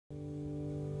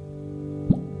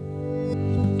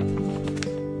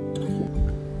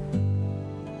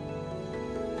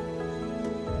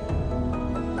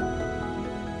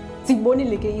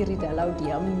Ndiyibonile ke i-read aloud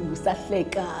yam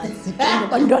usahlekazi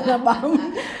abantwana bam.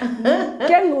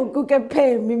 Ke ngoku ke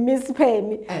Phemi, Miss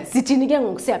Phemi. Sithini ke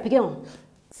ngoku siyaphi ke ngoku?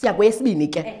 Siya kweyesibini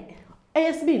ke.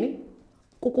 Eyesibini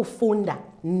kukufunda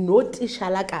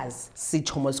notishalakazi.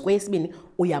 Sitshomo kweyesibini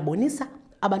uyabonisa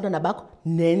abantwana bakho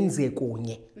nenze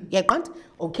kunye. Uyaqonda?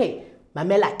 Okay,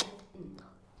 mamela ke.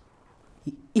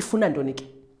 Ifuna ntoni ke?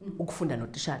 Ukufunda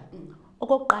notishala.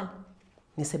 Okokuqala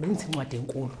nisebenzisa incwadi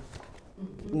enkulu.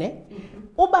 Ne?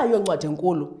 Uba yo ncwadi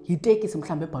enkulu yitekisi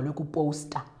mhlambe ebhalwe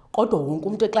ku-poster. Kodwa wonke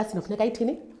umuntu eklasini ufuneka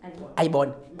ayithini?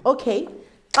 Ayibona. Okay.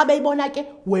 Xa beyibona ke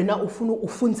wena ufuna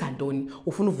ufunza ntoni?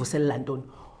 Ufuna uvuselela ntoni?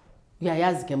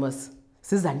 Uyayazi ke mos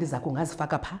sizandi zakho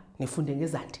ungazifaka pha nifunde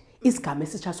ngezandi. Isigama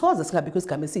esitsha soze singabikho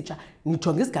isigama esitsha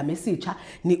nijonga isigama esitsha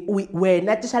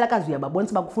wena tishalakazi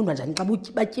uyababonisa bakufundwa njani xa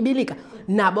batyibilika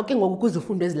nabo ke ngoku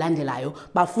kuzifundo ezilandelayo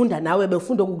bafunda nawe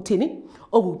befunda ukuthini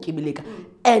okutyibilika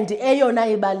and eyona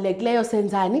ibalulekileyo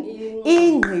senzani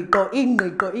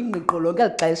ingqiqo lonke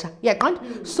elixesha uyaqonda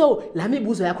so la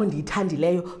mibuzo yakho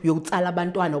ndiyithandileyo yokutsala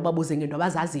abantwana ubabuze ngento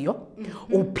abazaziyo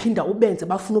uphinda ubenze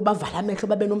bafuna ubavala amehlo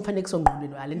babe nomfanekiso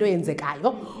ngqondweni wale nto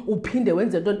yenzekayo uphinde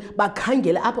wenze ntoni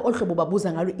bakhangele apho ohlobo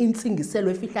babuza ngalo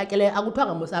intsingiselo efihlakeleyo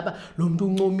akuthiwa mosapha lo muntu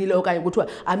uncomile okanye kuthiwa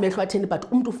amehlo atheni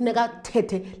but umuntu ufuneka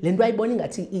athethe le nto ayibona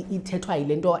ingathi ithethwa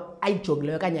yile nto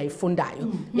ayijongileyo okanye ayifundayo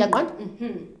uyaqonda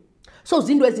so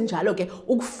zinto ezinjalo ke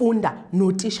ukufunda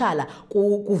notishala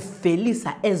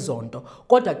kuvelisa ezonto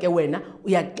kodwa ke wena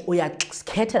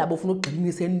uyakhethela bofuna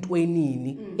ugxininisa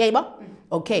entwenini uyayiba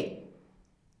okay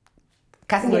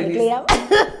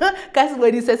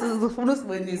kasibonise sizifuna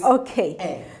usibonisa okay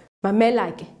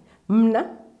mamela ke mna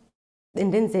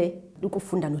bendenze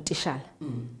ukufunda notishala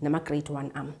nama grade 1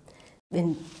 am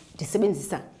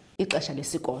bendisebenzisa ixesha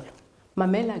lesikolo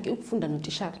mamela ke ukufunda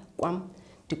notishala kwam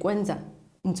ndikwenza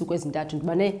intsuku ezintathu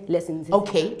ndibane lessons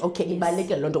okay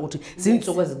ibalekile lonto ukuthi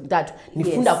zintsuku ezintathu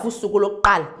nifunda kusuku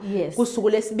lokuqala kusuku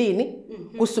lesibini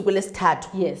kusuku lesithathu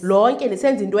lonke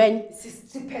nisenza into enye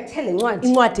siphethele incwadi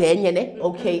incwadi enye ne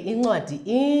okay incwadi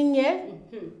inye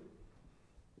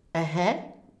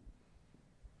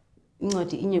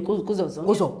incwadi inye kuzo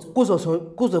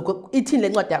ithini le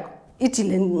ncwadi yakho ithi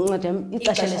le ncwadi yam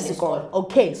ixesha lesikolo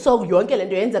okay so yonke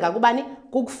lento yenzeka kubani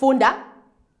kukufunda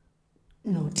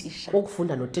notishala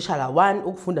ukufunda notishala 1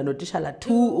 ukufunda notishala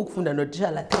 2 ukufunda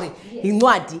notishala 3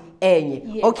 incwadi enye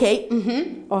okay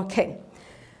okay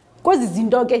kwezi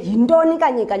zinto ke yintoni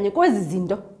kanye kwezi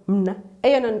zinto mna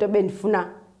eyona nto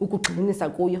bendifuna ukugxininisa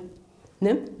kuyo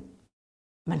ne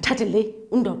mandithathe le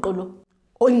undoqo lo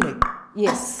oyingqiqo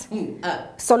yes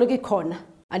soloko ikhona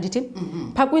andithi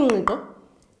pha kwingqiqo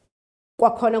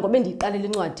kwakhona ngoba ndiyiqalela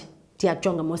incwadi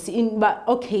ndiyajonga mosi inba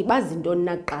okay bazintoni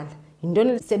naqala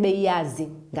yintoni sebeyazi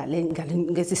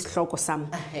ngesi sihloko sam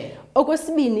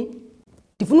okwesibini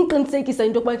ndifuna uqinisekisa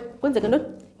into yokuba kwenzeka ntoni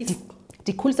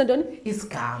ndikhulisa ntoni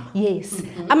isigama yes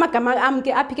amagama am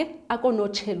ke aphi ke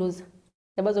akonotsheluza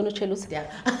yabazo notsheluza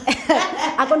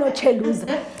akonotsheluza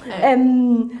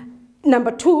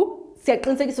number 2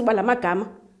 siyaqinisekisa ukuba la magama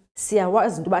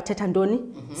siyawazi into bathetha ntoni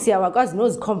siyawakwazi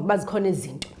nozikhomba bazikhona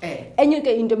izinto enye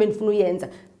ke into bendifuna uyenza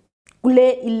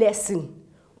kule lesson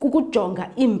kukujonga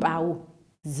iimpawu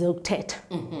zokuthetha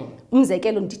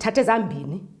umzekelo ndithathe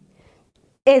zambini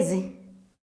ezi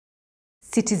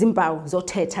sithi zimpawu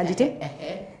zothetha ndithi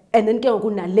and then ke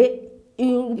ngoku nale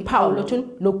uphawu lothuni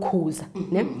lokhuza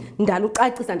ne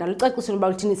ndalucacisa noba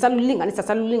luthini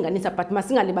salulinganisa but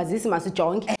masingalibazisi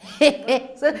masijonge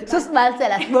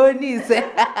sosibalisela sibonise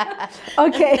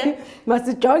okay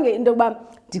masijonge into yokuba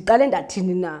ndiqale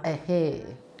ndathini na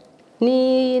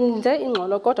ninze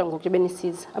ingxolo kodwa ngoku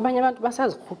benisiza abanye abantu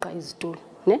basazirhuqa izitulo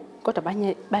ne kodwa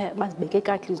abanye bazibeke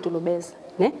kakhulu izitulo beza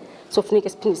ne so funeka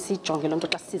siphinde sijonge lonto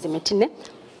xa sisize methi ne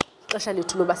ixesha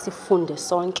lethu loba sifunde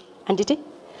sonke andithi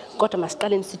kodwa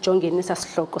masiqaleni sijongeni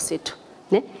nesasihloko sethu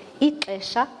ne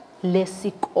ixesha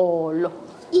lesikolo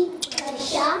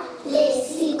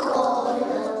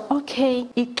okay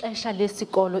ixesha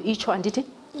lesikolo itsho andithi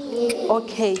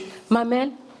okay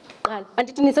mamela qala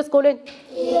andithi nisesikolweni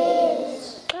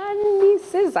yes xa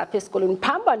nisizapha esikolweni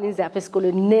phamba nizapha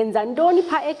esikolweni nenza ntoni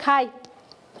pha ekhaya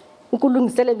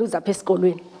ukulungiselela uzapha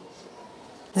esikolweni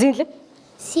zindle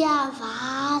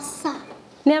siyavasa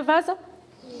niyavasa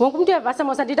wonke umuntu uyavasa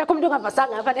mosa ndithi akho umuntu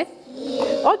ongavasanga apha ne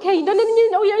okay into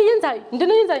uyenzayo into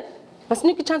oyenzayo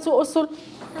masinike ichance uSul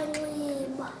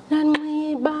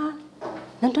nanxiba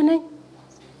nantoni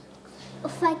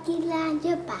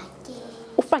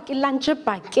ufake lunch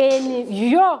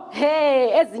ebhakeni yo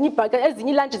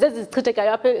ezinye lunch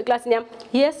zezichithekayo apha eklasini yam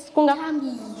yes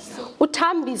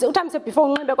uthambise before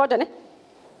unxibe kodwa ne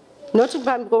not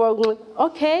phambi koba unxibe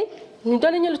okay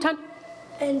Nintoni enye Luthando?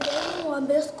 And then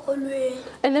uhambe esikolweni.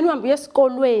 And then uhambe uye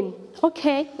esikolweni.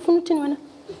 Okay. Ufuna uthini wena?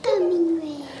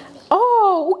 Utaminwele.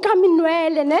 Oh,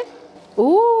 ukaminwele ne?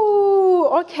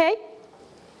 Ooh, okay.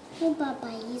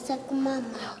 Ubhabhayisa kumama.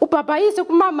 Ubhabhayise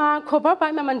kumamakho.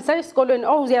 Bye mama ndisaya esikolweni.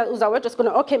 Oh, uzawedwa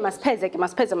esikolweni. Okay, masipheze ke,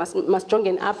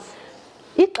 masijongeni apha.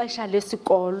 Ixesha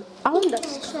lesikolo. Awunda.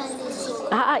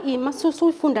 Ima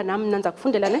susuyifunda nami nanza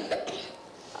kufundela ne?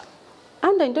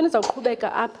 Anda into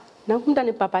ezawuqhubeka apha. Nanku umntana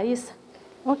ebhabhayisa.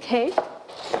 Okay.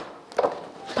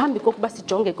 Phambi kokuba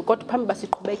sijonge kodwa phambi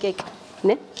basiqhubekeke,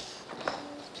 ne?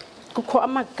 Kukho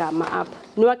amagama apha.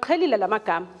 Niwaqhelile la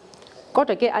magama.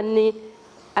 Kodwa ke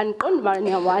aniqondi uba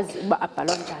niyawazi uba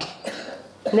abhalwa njani.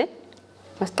 Ne?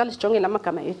 Masiqale sijonge la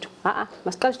magama ethu.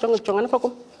 Masiqale sijongana apha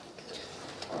kum.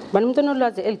 Bani umuntu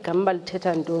onolwazi eli gama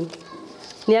balithetha ntoni?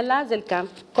 Niyalazi eli gama.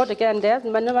 Kodwa ke andiyazi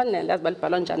uba niyalazi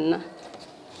balibhalwa njani na.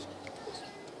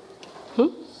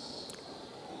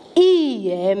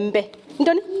 Iyembe.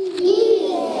 Ntoni?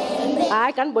 Iyembe.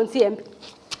 Hayi kanibonisa iyembe.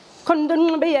 Khona into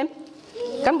onxibe iyembe.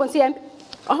 Kanibonisa iyembe.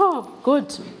 Oh,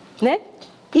 good. Ne?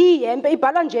 Iyembe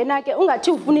ibhalwa njena ke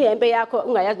ungathi ufuna iyembe yakho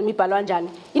ungayazi noma ibhalwa njani.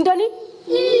 Intoni?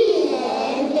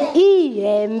 Iyembe.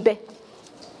 Iyembe.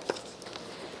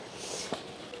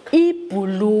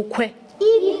 Ibhulukwe.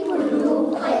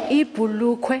 Ibhulukwe.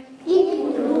 Ibhulukwe.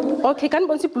 Ibhulukwe. Okay,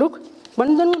 kanibonisa ibhulukwe.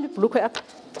 Bona into onxibe ibhulukwe apha.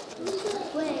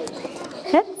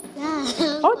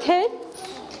 Okay.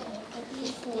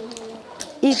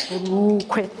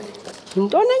 Ibhulukwe.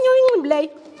 Yintoni enye uyinxibileyo?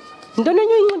 Yintoni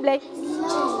enye uyinxibileyo?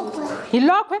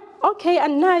 Yilokhwe. Okay,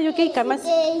 andinayo ke igama.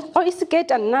 Oh,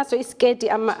 isiketi andinaso isiketi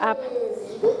apha.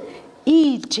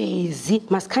 Ijezi.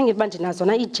 Masikhangele uba ndinazo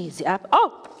na ijezi apha.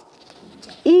 Oh!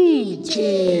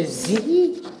 Ijezi.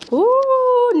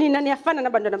 Nina niyafana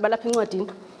nabantwana balapha encwadini.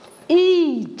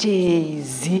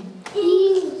 Ijezi.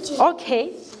 Okay.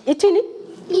 Ithini?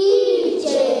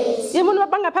 Ijezi. Yebona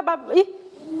bangapha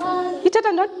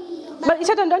ithatha ntoni?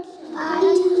 Ithatha ntoni?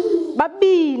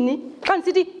 Babini. Xa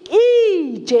ndisithi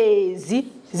ijezi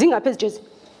zingaphi ezijezi?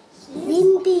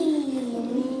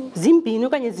 Zimbini. Zimbini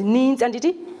okanye zininzi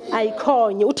andithi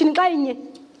ayikhonye. Uthini xa inye?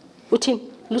 Uthini?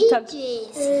 Luthando.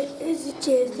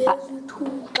 Izijezi eziyi-2.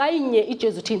 Xa inye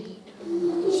ijezi uthini?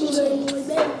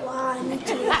 Nginxibe 1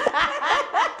 ijezi.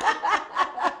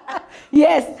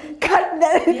 Yes,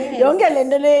 yonke le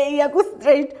nto le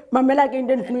iyaku-straight. Mamela ke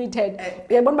into endifuna uyithetha.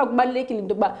 Uyabona uba kubalulekile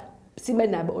into yokuba sibe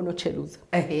nabo oonotsheluzo.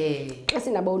 Xa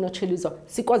sinabo oonotsheluzo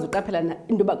sikwazi uqaphela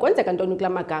into yoba kwenzeka ntoni kula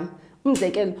magama.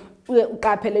 Umzekelo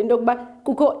uqaphele into yokuba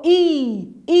kukho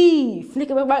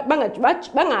funeke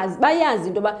bangazi bayazi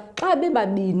into yoba xa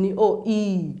bebabini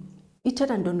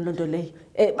ithetha ntoni loo nto leyo.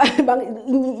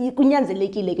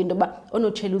 Kunyanzelekile ke into yoba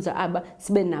oonotsheluzo aba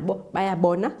sibe nabo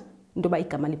bayabona into yoba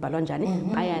igama libhalwa njani,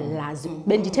 bayalazi.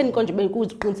 Benditheni konje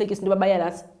bekuziqinisekisa into yoba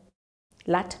bayalazi.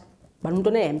 Lathi bani umuntu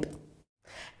onehempe.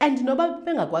 And noba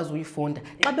bengakwazi uyifunda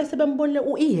xa bese bembonile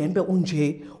ihempe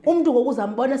unje umuntu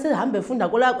ngokuzambona sehamba efunda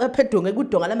kola ephedonge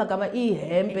kudonga lamagama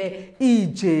ihempe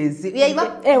ijezi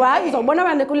uyayiba hayi uzobona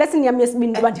bani ku lesson yami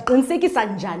yesibini kuba ndiqinisekisa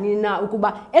njani na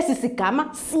ukuba esi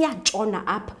sigama siyatshona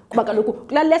apha kuba kaloku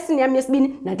kula lesson yami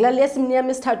yesibini nakula lesson yami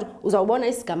yesithathu uzawubona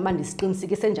isigama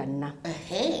ndiqinisekise njani na.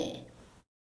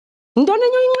 Ntoni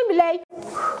enye uyinxibileyo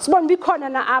sibona bikhona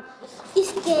na apha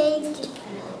Isketi.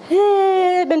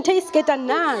 Benthe isketi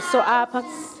naso apha.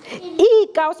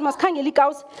 Iikawusi masikhangele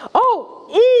iikawusi. Oh,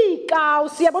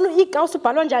 iikawusi yabona iikawusi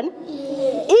ubhalwa njani?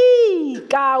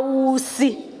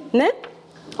 Iikawusi, ne?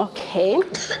 Okay.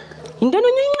 Yintoni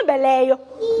enye uyinxibeleyo?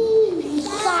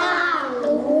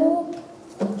 Izihlangu.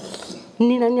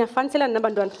 Nina niyafaniselana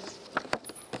nabantwana.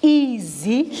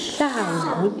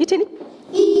 Izihlangu. Ithini?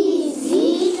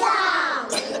 Izihlangu.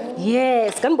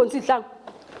 Yes, kanibonisa izihlangu.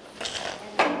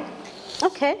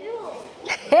 Okay.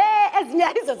 Ezinye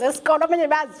izo zesikolo abanye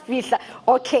bayazifihla.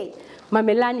 Okay.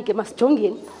 Mamelani ke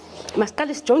masijongeni.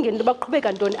 Masiqale sijongeni into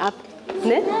baqhubeka ntoni apha.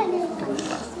 Ne?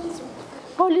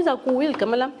 Oh, liza kuwe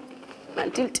igama lam.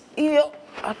 Mantilt iyo.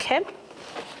 Okay.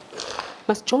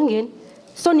 Masijongeni.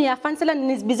 So niyafaniselana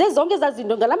nizibize zonke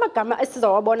ezazinto ngalamagama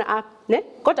esizawabona apha, ne?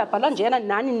 Kodwa bhala njena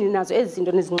nani ninazo ezi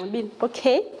zinto nizinxibile.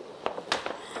 Okay.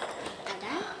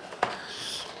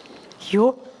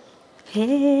 Yo.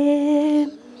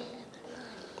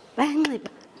 Bayanxiba.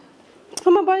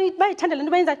 Mama bayithanda le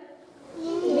nto bayenzayo?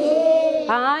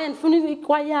 Hayi andifuna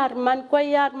ikwayari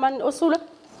man Osula.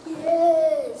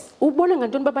 Yes. Ubona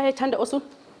ngantoni uba bayayithanda Osula?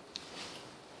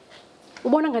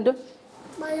 Ubona ngantoni?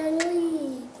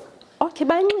 Bayanxiba. Okay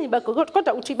bayanxiba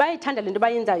kodwa uthi bayayithanda le nto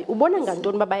bayenzayo. Ubona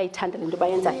ngantoni uba bayayithanda le nto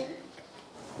bayenzayo?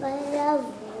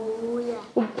 Bayavuya.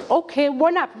 Okay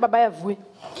ubona phi uba bayavuya?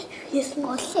 Yes,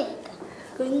 ngohleka.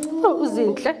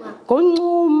 Uzinhle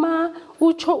ngoncuma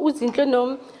utsho uzinhle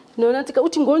nonatsika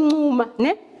uthi ngoncuma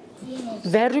ne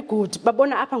very good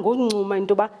babona apha ngoncuma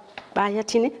into ba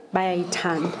bayathini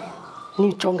bayayithanda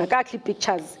nijonga kakuhle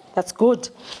pictures that's good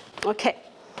okay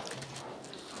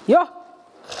yo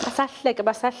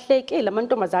basahlekile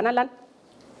amantombazana lana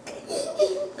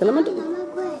ngalamantu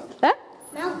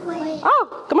oh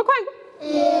ngamakhwenkwe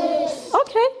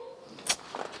okay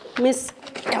miss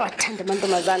yawathanda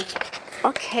amantombazana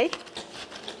okay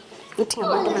uthi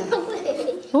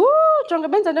ngamantombazana jonga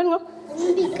benza ntoni ngo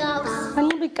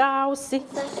banxiba ikawusi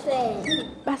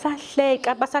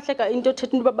basahleka into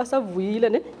ethetha into basavuyile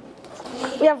ne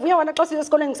uyavuya wena xa usiya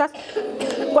esikolweni kusasa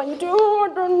kwanye uthi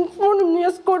ndifuna umniya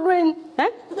esikolweni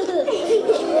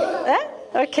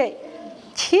okay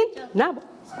tyhini nabo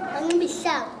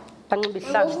banxiba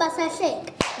ihlavu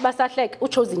basahleka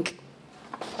utsho zintle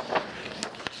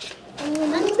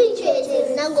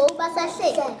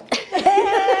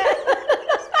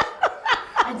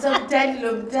Somtani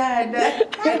lo mntana.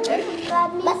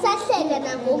 Basahleka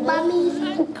nangokuba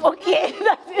okay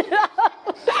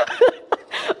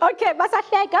okay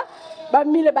basahleka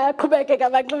bamile bayaqhubekeka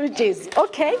banxiba ijezi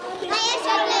okay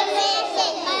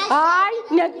hayi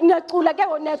niyacula ke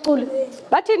niyacula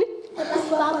bathini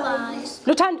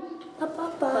luthando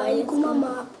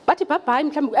bathi bhabhayi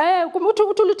mhlawumbi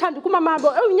uthi luthando kumamabo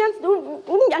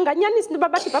unyanganyanisi into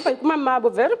bathi bhabhayi kumamabo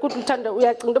very good luthando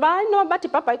uyacinga into hayi no bathi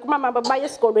bhabhayi kumamabo baye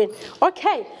esikolweni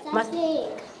okay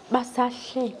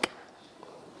basahleka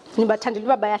nibathandile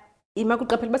uba baya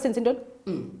imakuqaphela basenze intoni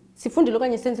sifundile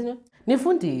okanye senze intoni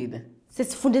Nifundile.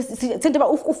 senze ba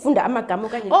ufunda amagama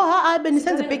okanye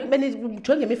benisenze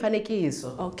benijonge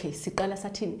imifanekiso. okay siqala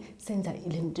sathini senza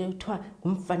lento ethiwa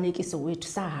umfanekiso wethu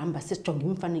sahamba sisijonga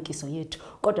imifanekiso yethu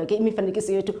kodwa ke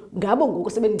imifanekiso yethu ngabo ngoku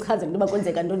sebenichaza into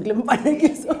bakwenzeka ntoni kule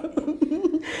mfanekiso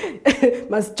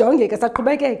masijonge ke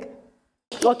saqhubekeka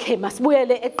okay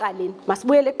masibuyele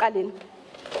eqaleni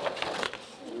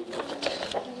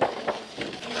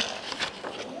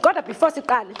kodwa before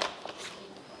siqale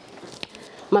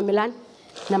mamelani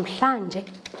namhlanje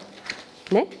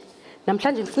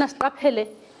ndifuna siqaphele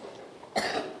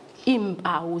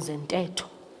iimpawu zentetho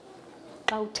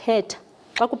xa uthetha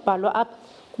xa kubhalwa apha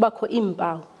kubakho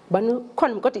iimpawu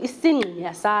khona kodwa isinqi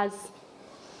niyasazi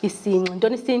isinqi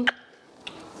ntoni isinqi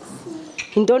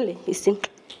yintoni le isinqi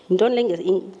yintoni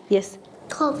le yes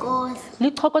chokoza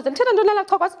lichokoza lithetha ntoni la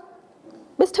chokoza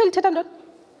besithe lithetha ntoni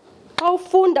xa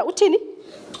ufunda uthini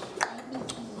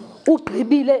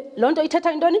ugqibile loo nto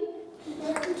ithetha intoni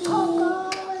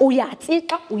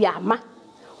uyatsixa uyama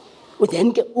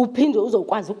then ke uphinde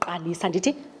uzokwazi uqalisa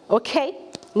ndithi okay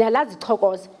niyalazi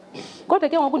ichokoza kodwa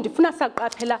ke ngoku ndifuna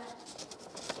saqaphela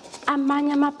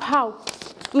amanye amaphawu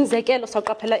umzekelo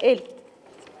saqaphela eli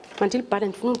mandilibhale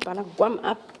ndifuna ukubhala ngokwam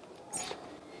apha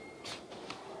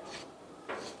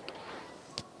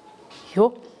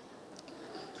yho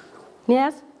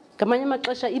niyazi ngamanye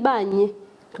amaxesha ibanye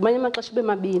ngamanye amaxesha ibe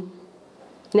mabini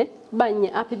ne banye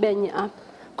apha ibenye apha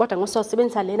kodwa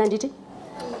ngososebenzisa lena ndithi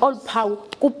oluphawu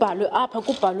kubhalwe apha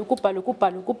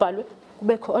kubhalwe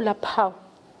kubekho olaphawu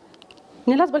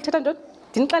nilazi balithetha ntoni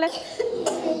ndinixelele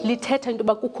lithetha into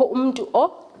yoba kukho umntu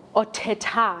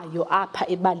othethayo apha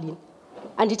ebalini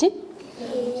andithi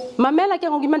mamela ke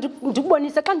ngoku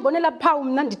ndikubonise xa ndibone laphawu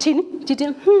mna ndithini ndithi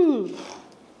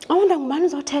awonda ngubani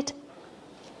uzawuthetha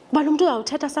kuba lo mntu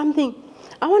uzawuthetha something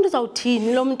awonda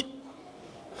uzawuthini lo mntu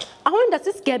awonda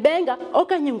sisigebenga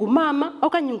okanye ngumama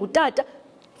okanye ngutata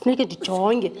funeke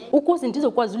ndijonge ukuze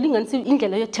ndizokwazi ulinganisa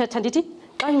indlela yothetha ndithi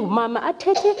xa ingumama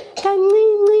athethe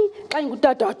kancinci xa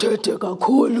ingutata athethe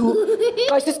kakhulu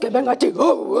xa sisigebenga athi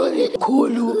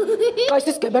kakhulu xa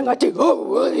sisigebenga athi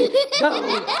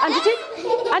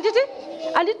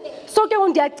andithi so ke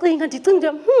ndiyacinga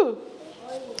ndicinga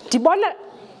ndibona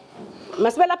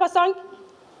masibe lapha sonke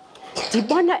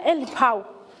ndibona eli phawu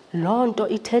loo nto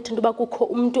ithetha into yoba kukho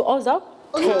umntu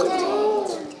ozawuthetha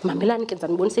mamelani ke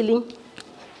ndizanibonisa elinye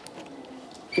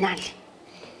nali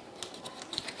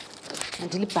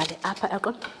mandilibhale apha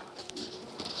aqo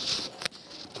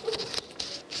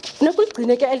funeka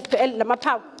uligcine ke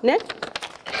lamaphawu ne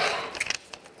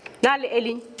nali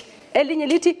elinye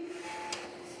lithi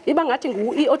iba ngathi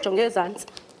ngu-i ojonge ezantsi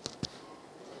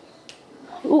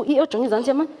u-i ojonge ezantsi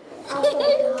yamani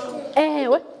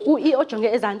ewe u-i ojonge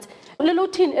ezantsi lelo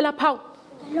uthini elaphawu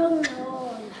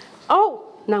ow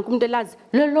nanku umntu elazi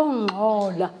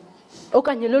lelongxola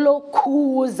okanye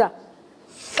lelokhuza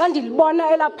xa ndilibona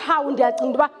elaphawu ndiyacinga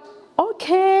into yoba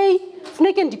okay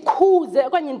funeke ndikhuze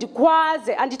okanye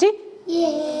ndikhwaze andithi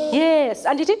yes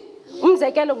andithi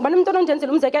umzekelo ngubani umntu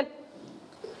onondenzela umzekelo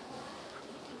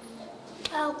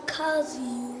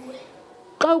Awukhaziwe.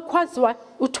 Xa ukhwaziwa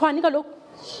uthwani kaloku.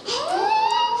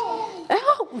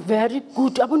 Oh, very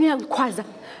good. Abona uyakhwaza.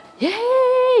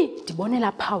 Hey,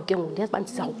 ndibonela phawu ke ngoku ndiyazi uba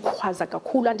ndizawukhwaza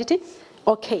kakhulu andithi.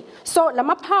 Okay. So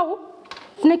lamaphawu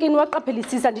funeke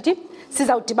niwaqaphelisisa ndithi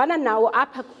sizawudibana nawo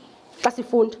apha xa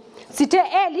sifunda. Sithe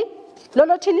eli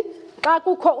lolothini xa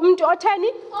kukho umuntu otheni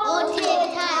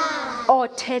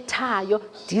othethayo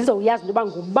ndizowuyazi into yoba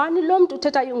ngubani lo mntu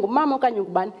uthethayo ngumama okanye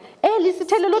ngubani. Eli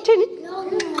sithe lelothini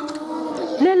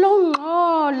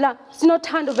lelongxola.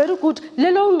 Sinothando, very good.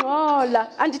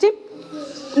 Lelongxola andithi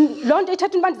loo nto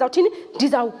ithetha uba ndizawuthini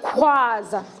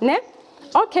ndizawukhwaza ne.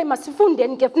 Okay,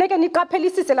 masifundeni ke funeke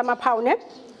niqaphelisise la maphawu ne.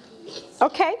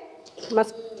 Okay,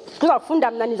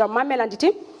 kuzawufunda mna nizawumamela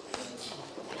ndithi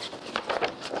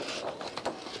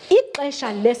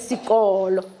ixesha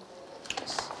lesikolo.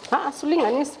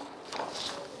 Silinganisa.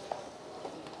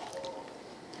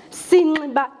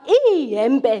 Sinxiba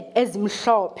iihempe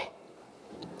ezimhlophe.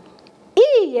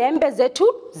 Iihempe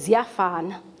zethu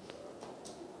ziyafana.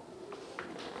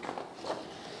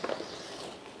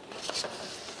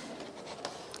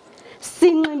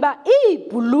 Sinxiba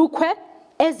iibhulukhwe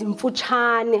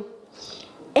ezimfutshane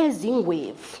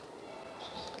ezingwevu.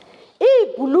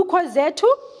 Iibhulukhwe zethu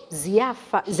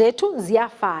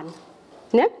ziyafana.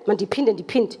 Ne?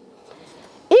 Mandiphinde.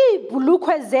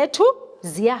 Iibhulukhwe zethu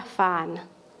ziyafana.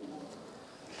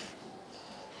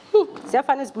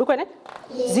 Ziyafana izibhulukhwe ne?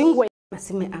 Zingwevu.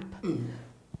 Masime apha.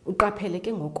 Uqaphele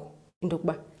ke ngoku into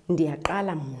yokuba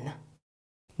ndiyaqala mna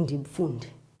ndifunde.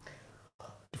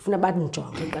 Ndifuna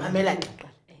bandijonge qala. Mamela ke.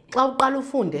 Xa uqala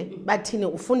ufunde bathini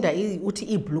ufunda uthi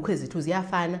iibhulukhwe zethu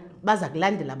ziyafana baza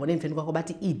kulandela bona emveni kwakho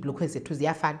bathi iibhulukhwe zethu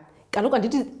ziyafana. Kaloku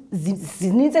andithi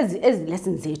zinintsi ezi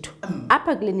lessons zethu.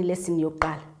 Apha kule ni lesson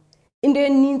yokuqala into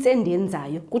enintsi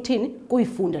endiyenzayo kuthini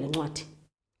kuyifunda le ncwadi.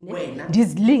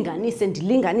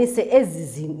 Ndizilinganise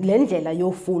ezi le ndlela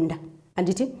yofunda.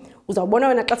 Andithi uzawubona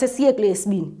wena xa sesiye kule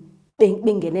yesibini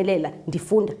bengenelela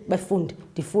ndifunda bafunde.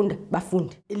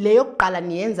 Le yokuqala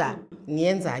niyenza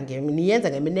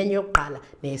ngeminenye yokuqala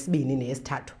neyesibini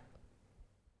neyesithathu.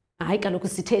 Hayi kaloku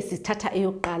sithatha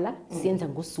eyokuqala siyenza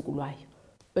ngosuku lwayo.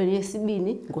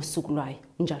 Eyesibini ngosuku lwayo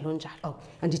njalo.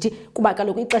 Andithi kuba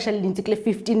kaloku ixesha elinintsi kule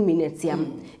 15 minutes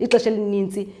yam. Ixesha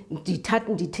elinintsi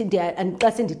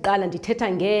xa sendiqala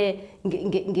ndithetha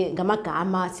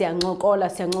ngamagama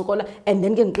siyancokola and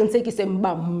then ke ndiqinisekise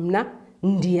mba mna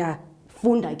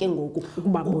ndiyafunda ke ngoku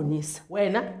ukubabonisa.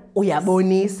 Wena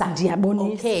uyabonisa.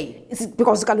 Ndiyabonisa. Okay.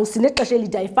 Because kaloku sinexesha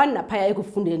elide ayifani naphaya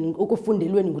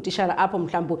ekufundelweni ngutishara apho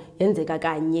mhlawumbi yenzeka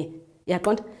kanye.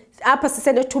 Yaqonda? Apha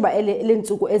sisenethuba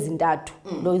elentsuku ezintathu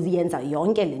lo yenza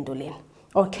yonke lento lena.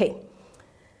 Okay.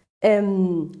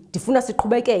 Ndifuna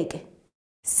siqhubekeke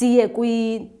siye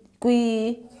kwi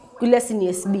lesson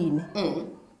yesibini.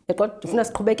 Yaqonda? Ndifuna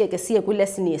siqhubekeke siye kwi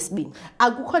lesson yesibini.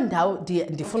 Akukho ndawo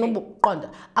ndifuna ukuqonda.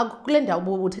 Akukule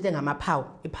ndawo uthethe ngamaphawu,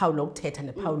 iphawu lokuthetha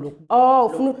nephawu loku.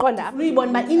 Ufuna uqonda apha.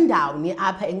 Uyibona ba indawo ni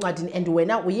apha encwadini and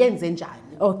wena uyenze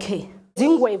njani? Okay.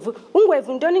 Zingwevu.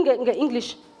 Ungwevu ntoni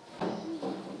nge-English?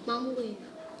 Mamngwevu.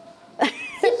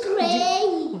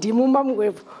 Zigrey.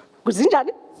 Ndimumamngwevu.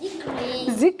 Zinjani? Zigrey.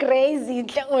 Zigrey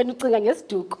zinhle wena ucinga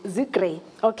ngesiduko. Zigrey.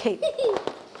 Okay.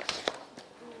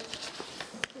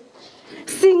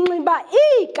 Sinxiba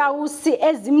iikawusi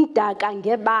ezimdaka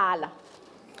ngebala.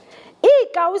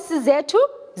 Iikawusi zethu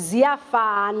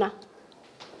ziyafana.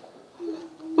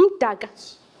 Umdaka.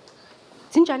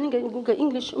 Zinjani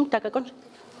nge-English umdaka konje?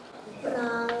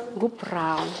 Brown.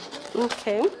 Brown.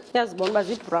 Okay. Yazibona uba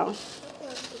zi-brown.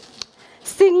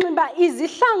 Sinxiba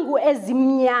izihlangu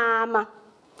ezimnyama.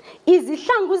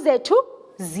 Izihlangu zethu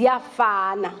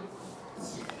ziyafana.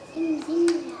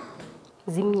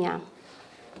 Zimnyama.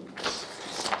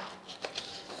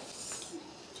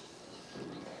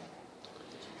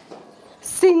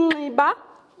 Sinxiba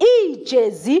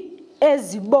iijezi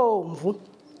ezibomvu.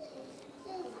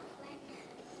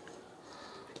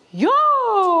 Yo!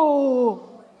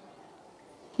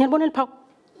 Niyabona liphawu?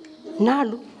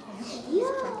 Nalo.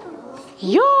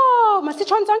 Yo,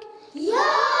 masitshone sonke?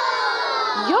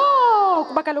 Yo,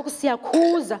 kuba kaloku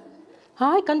siyakhuza.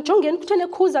 Hayi, kanijongeni kutheni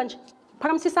ekhuza nje.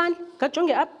 Phakamisa isandla,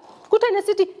 kajonge apha. Kutheni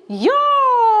sithi, yo!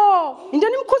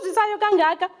 Yintoni imkhuzisayo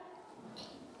kangaka?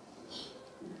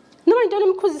 Noma yintoni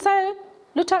imkhuzisayo?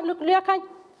 Luyakhanya?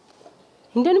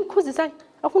 Yintoni imkhuzisayo?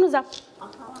 Afuna uzapha?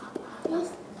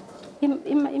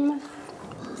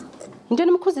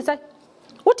 Yintoni imkhuzisayo?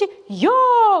 Uthi, yo,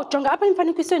 jonga apha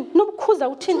emfanekisweni. Nobukhuza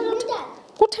uthini?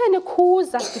 Kutheni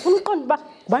ekhuza? Ndifuna uqonda uba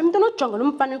ngubani umntana ojonga lo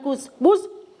mfanekiso. Buza.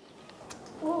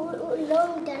 Lo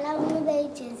mdala unxibe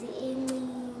ijezi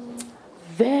encinci.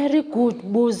 Very good,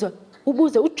 buza.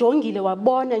 ubuze ujongile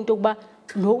wabona into yokuba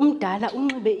lo umdala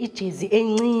unxibe ijezi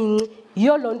encinci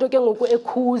yiyo loo nto ke ngoku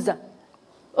ekhuza.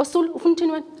 Osulu ufuna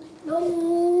uthini wena?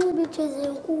 Unxibe ijezi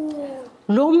enkulu.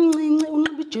 Lo mncinci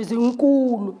unxibe ijezi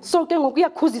enkulu so ke ngoku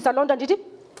uyakhuzisa loo nto ndithi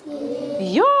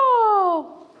yo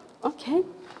okay.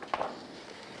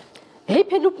 Hey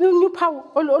phela uphawu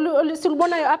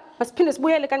olusilubonayo apha masiphinde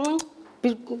sibuyele kancinci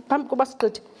phambi koba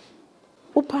sigqithe.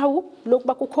 Uphawu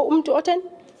lokuba kukho umuntu otheni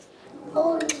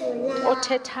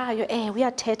othethayo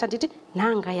uyathetha ndithi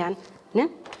nanga yana ne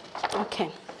okay.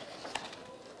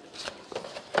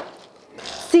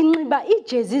 Sinxiba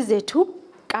ijezi zethu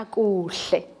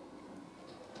kakuhle.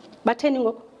 Batheni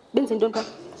ngoku benze intoni pha?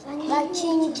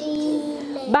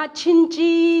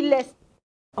 Batshintshile.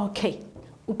 Okay,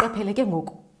 uqaphele ke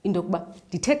ngoku into yokuba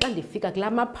ndithe xa ndifika kulaa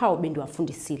maphawu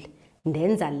bendiwafundisile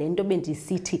ndenza le nto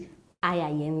bendisithi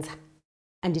ayayenza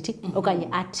andithi okanye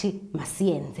athi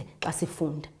masiyenze xa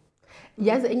sifunda.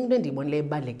 Yazi enye into endiyibonileyo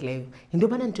ebalulekileyo yinto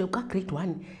yobana nje ka-grade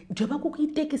 1 njengoba kukho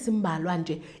itekisi mbalwa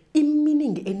nje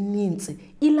iminingi eninzi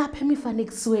ilapha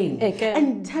emifanekisweni and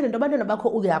ndithanda into abantwana bakho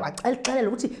uyabaxelela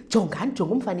ukuthi jongani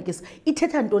jonga umfanekiso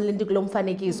ithetha ntoni le nto kulo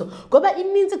mfanekiso ngoba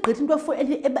ininzi igqitha into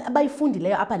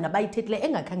abayifundileyo apha nabayithethileyo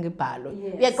engakhange ibhalwe.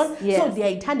 Uyaqonda? So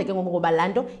ndiyayithanda ke ngoba laa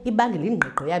nto ibangela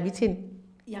ingqiqo yabo ithini?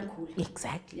 Iyakhula.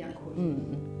 Exactly. Iyakhula.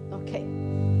 Okay.